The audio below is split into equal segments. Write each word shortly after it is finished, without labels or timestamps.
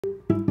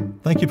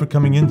Thank you for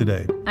coming in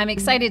today. I'm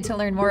excited to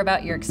learn more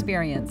about your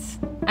experience.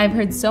 I've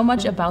heard so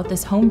much about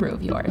this homebrew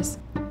of yours.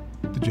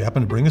 Did you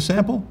happen to bring a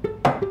sample?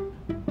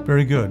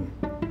 Very good.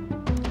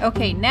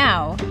 Okay,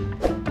 now,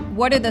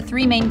 what are the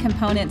three main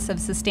components of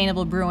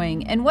sustainable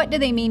brewing, and what do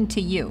they mean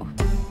to you?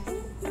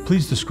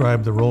 Please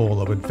describe the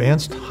role of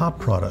advanced hop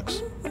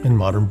products in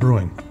modern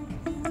brewing.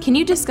 Can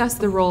you discuss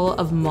the role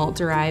of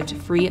malt-derived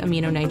free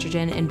amino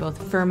nitrogen in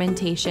both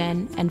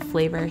fermentation and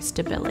flavor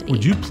stability?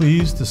 Would you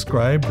please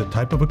describe the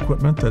type of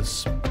equipment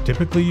that's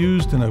typically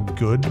used in a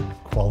good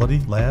quality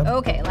lab?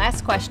 Okay,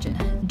 last question.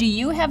 Do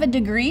you have a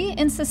degree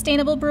in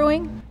sustainable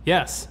brewing?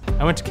 Yes,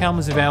 I went to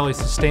Kalamazoo Valley's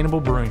Sustainable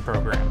Brewing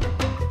program.